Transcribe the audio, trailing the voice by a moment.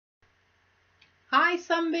Hi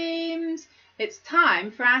Sunbeams! It's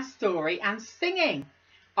time for our story and singing.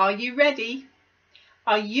 Are you ready?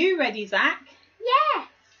 Are you ready, Zach? Yes!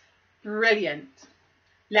 Brilliant.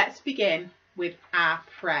 Let's begin with our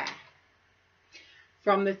prayer.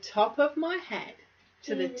 From the top of my head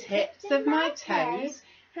to the tips of my toes,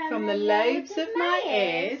 from the lobes of my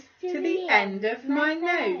ears to the end of my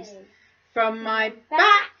nose, from my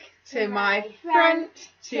back to my front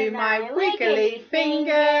to my wiggly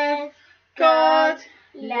fingers, God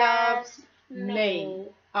loves me.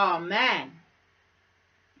 Amen.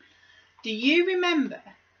 Do you remember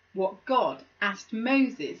what God asked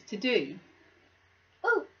Moses to do?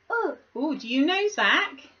 Oh, do you know,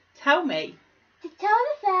 Zach? Tell me. To tell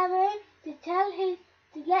the Pharaoh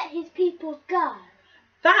to let his people go.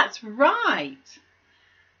 That's right.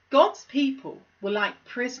 God's people were like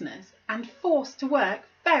prisoners and forced to work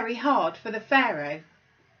very hard for the Pharaoh.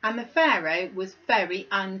 And the Pharaoh was very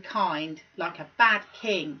unkind, like a bad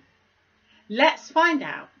king. Let's find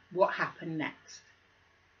out what happened next.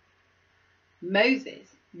 Moses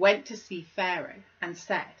went to see Pharaoh and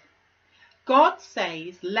said, God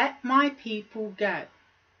says, let my people go.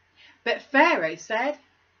 But Pharaoh said,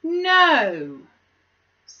 no.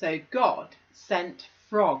 So God sent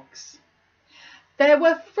frogs. There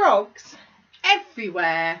were frogs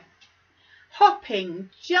everywhere, hopping,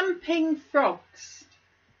 jumping frogs.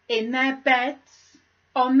 In their beds,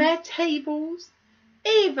 on their tables,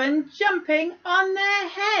 even jumping on their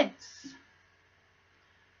heads.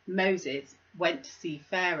 Moses went to see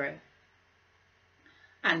Pharaoh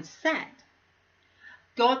and said,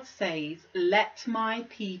 God says, let my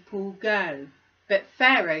people go. But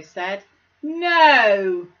Pharaoh said,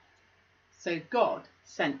 no. So God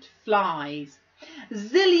sent flies.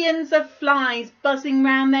 Zillions of flies buzzing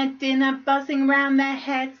round their dinner, buzzing round their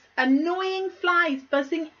heads, annoying flies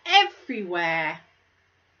buzzing everywhere.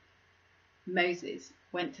 Moses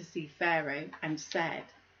went to see Pharaoh and said,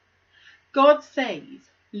 God says,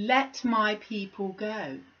 let my people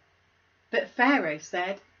go. But Pharaoh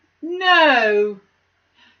said, no.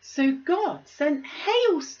 So God sent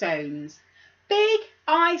hailstones, big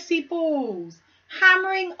icy balls,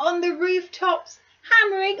 hammering on the rooftops,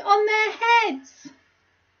 hammering on their heads.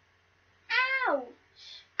 Ouch!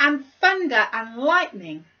 And thunder and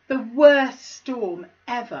lightning, the worst storm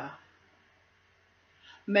ever.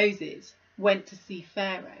 Moses went to see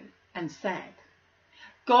Pharaoh and said,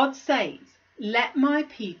 God says, let my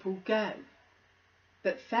people go.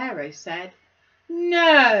 But Pharaoh said,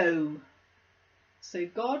 no. So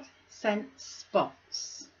God sent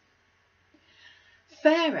spots.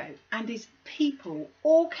 Pharaoh and his people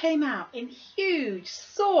all came out in huge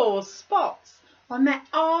sore spots on their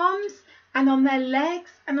arms and on their legs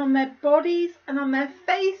and on their bodies and on their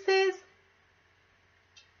faces.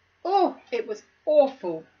 Oh, it was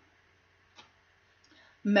awful.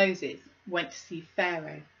 Moses went to see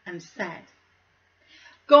Pharaoh and said,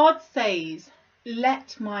 God says,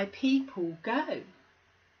 let my people go.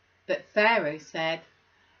 But Pharaoh said,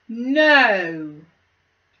 no.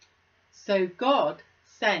 So God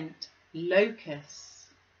sent locusts.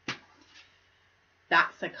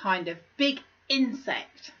 That's a kind of big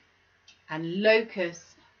insect. And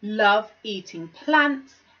locusts love eating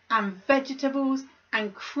plants and vegetables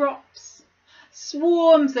and crops.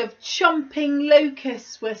 Swarms of chomping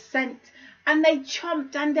locusts were sent, and they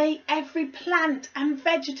chomped and ate every plant and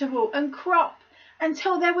vegetable and crop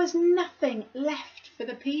until there was nothing left for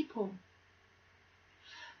the people.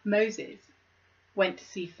 Moses went to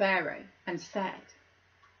see Pharaoh and said,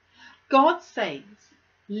 God says,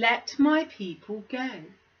 let my people go.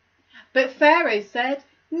 But Pharaoh said,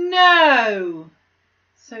 no.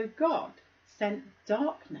 So God sent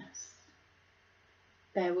darkness.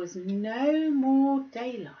 There was no more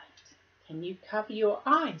daylight. Can you cover your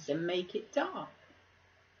eyes and make it dark?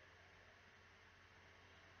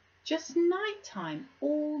 Just nighttime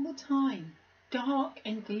all the time. Dark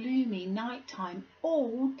and gloomy nighttime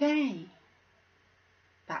all day.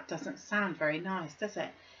 That doesn't sound very nice, does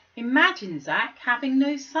it? Imagine, Zach, having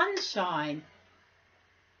no sunshine.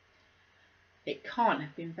 It can't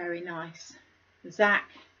have been very nice. Zach,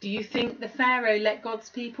 do you think the Pharaoh let God's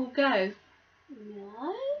people go?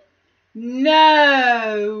 No.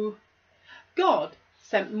 No. God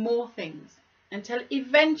sent more things until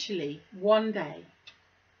eventually one day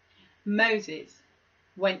Moses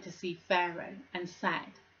went to see Pharaoh and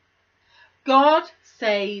said, God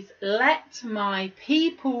says, let my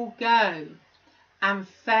people go. And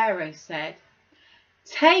Pharaoh said,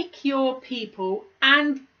 take your people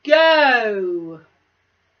and go.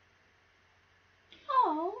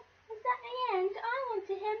 Oh, is that the end? I want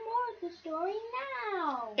to hear more of the story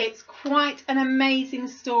now. It's quite an amazing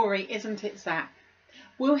story, isn't it, Zach?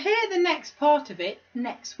 We'll hear the next part of it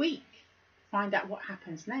next week. Find out what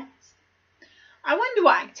happens next. I wonder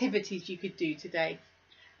what activities you could do today.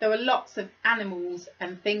 There were lots of animals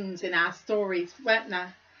and things in our stories, weren't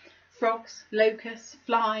there? Frogs, locusts,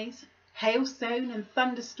 flies, hailstone and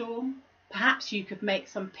thunderstorm. Perhaps you could make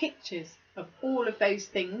some pictures of all of those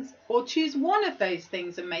things, or choose one of those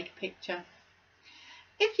things and make a picture.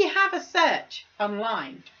 If you have a search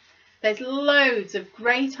online, there's loads of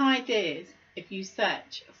great ideas if you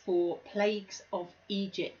search for Plagues of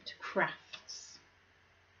Egypt crafts.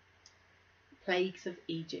 Plagues of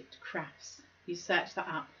Egypt crafts. You search that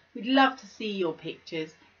up. We'd love to see your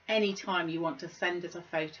pictures. Anytime you want to send us a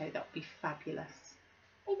photo, that would be fabulous.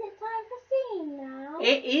 Is it time for singing now?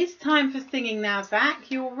 It is time for singing now, Zach.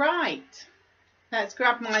 You're right. Let's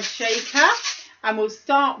grab my shaker and we'll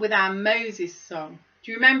start with our Moses song.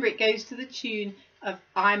 Do you remember it goes to the tune of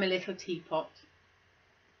I'm a Little Teapot?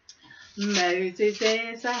 Moses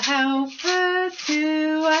is a helper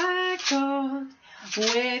to our God.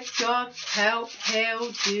 With God's help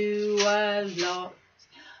he'll do a lot.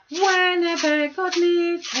 Whenever God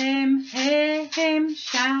needs him, hear him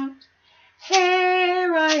shout.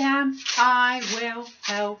 Here I am, I will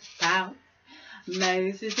help out.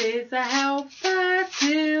 Moses is a helper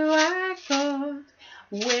to our God.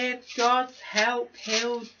 With God's help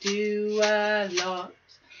he'll do a lot.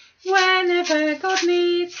 Whenever God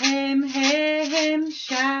needs him, hear him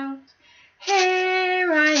shout.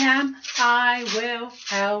 Here I am, I will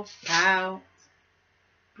help out.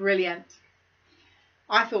 Brilliant.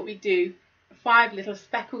 I thought we'd do 5 little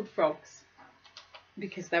speckled frogs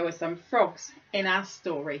because there were some frogs in our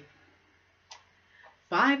story.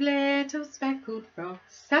 5 little speckled frogs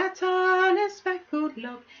sat on a speckled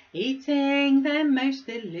log, eating their most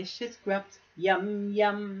delicious grubs. Yum,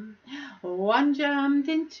 yum. One jumped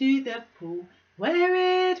into the pool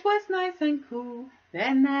where it was nice and cool.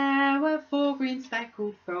 Then there were 4 green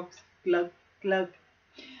speckled frogs. Glug, glug.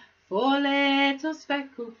 4 little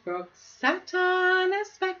speckled frogs sat on a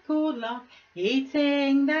speckled log,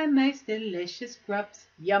 eating their most delicious grubs.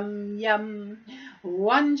 Yum, yum.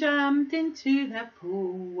 One jumped into the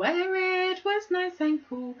pool where it was nice and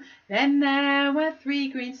cool. Then there were 3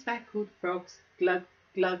 green speckled frogs. Glug,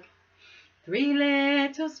 glug. 3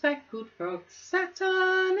 little speckled frogs sat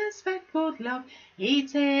on a speckled log,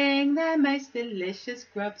 eating their most delicious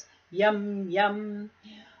grubs. Yum, yum.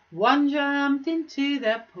 One jumped into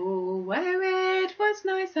the pool where it was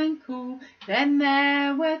nice and cool. Then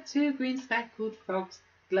there were 2 green speckled frogs.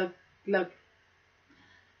 Glug, glug.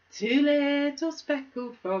 2 little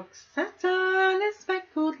speckled frogs sat on a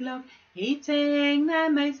speckled log, eating their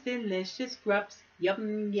most delicious grubs.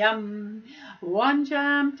 Yum, yum. One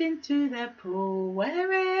jumped into the pool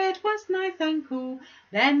where it was nice and cool.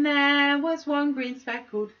 Then there was 1 green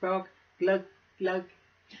speckled frog. Glug, glug.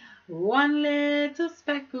 1 little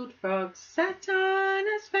speckled frog sat on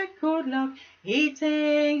a speckled log,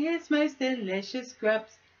 eating his most delicious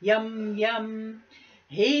grubs. Yum, yum.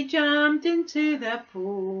 He jumped into the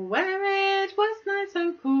pool where it was nice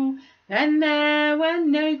and cool. Then there were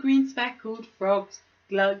no green speckled frogs.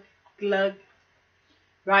 Glug, glug.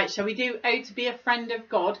 Right, shall we do Oh to be a friend of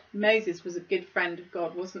God? Moses was a good friend of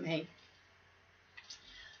God, wasn't he?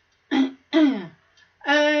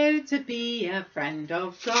 Oh, to be a friend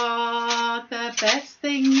of God, the best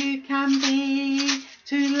thing you can be.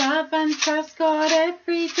 To love and trust God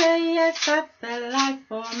every day, yes, that's the life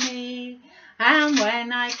for me. And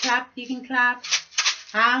when I clap, you can clap.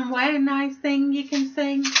 And when I sing, you can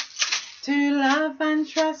sing. To love and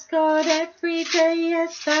trust God every day,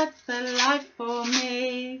 yes, that's the life for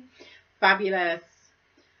me. Fabulous.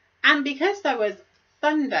 And because there was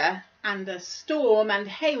thunder and a storm and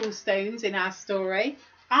hailstones in our story,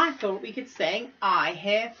 I thought we could sing I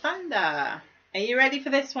Hear Thunder. Are you ready for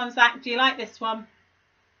this one, Zach? Do you like this one?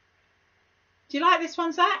 Do you like this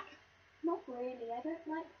one, Zach? Not really, I don't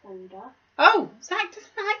like thunder. Oh, Zach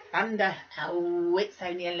doesn't like thunder. Oh, it's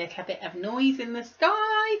only a little bit of noise in the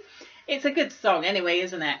sky. It's a good song anyway,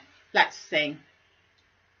 isn't it? Let's sing.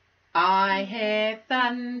 I hear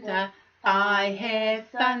thunder, I hear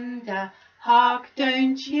thunder. Hark,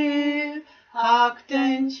 don't you, hark,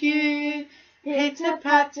 don't you.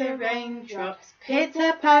 Pitter-patter raindrops,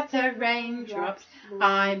 pitter-patter raindrops.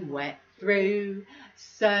 I'm wet through,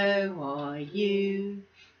 so are you.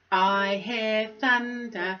 I hear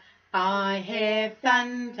thunder, I hear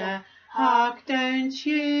thunder. Hark, don't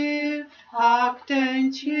you, hark,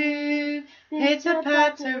 don't you.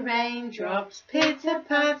 Pitter-patter raindrops,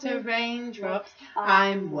 pitter-patter raindrops.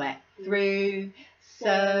 I'm wet through,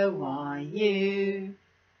 so are you.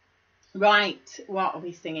 Right, what are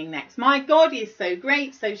we singing next? My God is so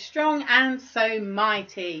great, so strong and so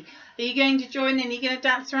mighty. Are you going to join in? Are you going to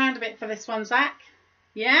dance around a bit for this one, Zach?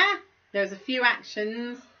 Yeah? There's a few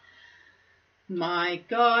actions. My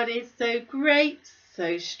God is so great,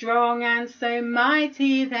 so strong and so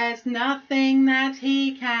mighty. There's nothing that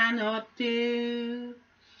he cannot do.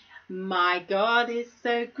 My God is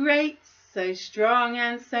so great, so strong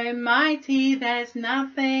and so mighty, there's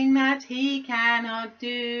nothing that he cannot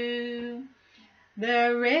do.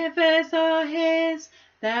 The rivers are his,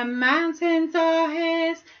 the mountains are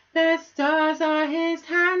his, the stars are his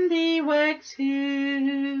handiwork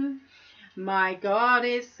too. My God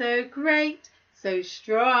is so great, so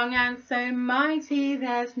strong and so mighty,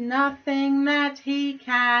 there's nothing that he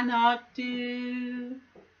cannot do.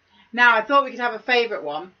 Now I thought we could have a favourite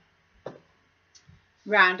one.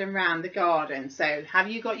 Round and round the garden. So have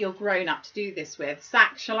you got your grown up to do this with?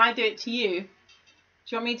 Zach, shall I do it to you? Do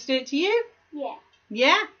you want me to do it to you? Yeah.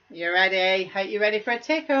 Yeah? You're ready? Hope you're ready for a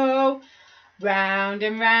tickle. Round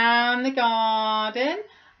and round the garden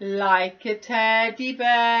like a teddy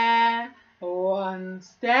bear. One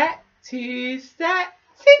step, two step,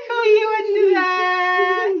 tickle you under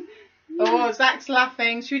there. Oh, Zach's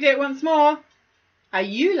laughing. Should we do it once more? Are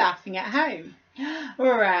you laughing at home?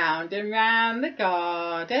 Round and round the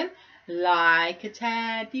garden like a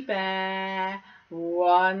teddy bear.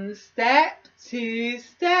 One step, two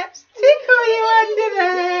steps, tickle you under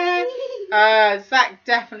there. Zach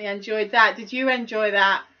definitely enjoyed that. Did you enjoy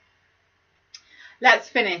that? Let's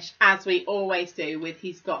finish as we always do with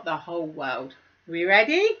He's Got the Whole World. Are we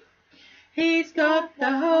ready? He's got the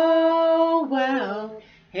whole world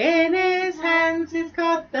in his hands. He's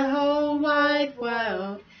got the whole wide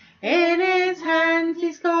world in his hands.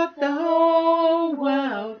 He's got the whole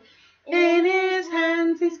world in his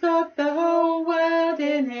hands. He's got the whole world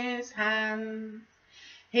in his hands.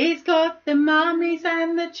 He's got the mummies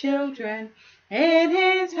and the children in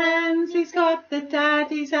his hands. He's got the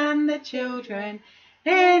daddies and the children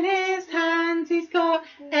in his hands. He's got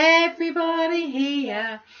everybody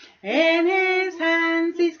here in his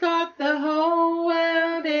hands. He's got the whole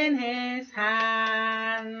world in his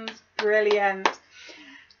hands. Brilliant.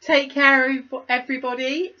 Take care,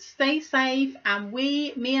 everybody. Stay safe, and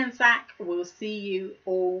me and Zach will see you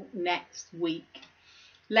all next week.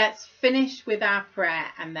 Let's finish with our prayer,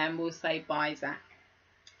 and then we'll say bye, Zach.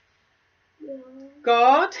 Yeah.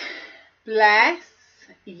 God bless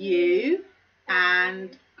you,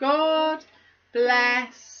 and God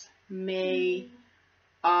bless me.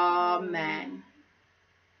 Amen.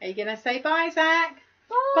 Are you going to say bye, Zach?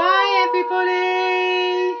 Bye,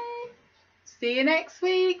 everybody. See you next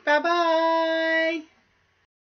week. Bye-bye.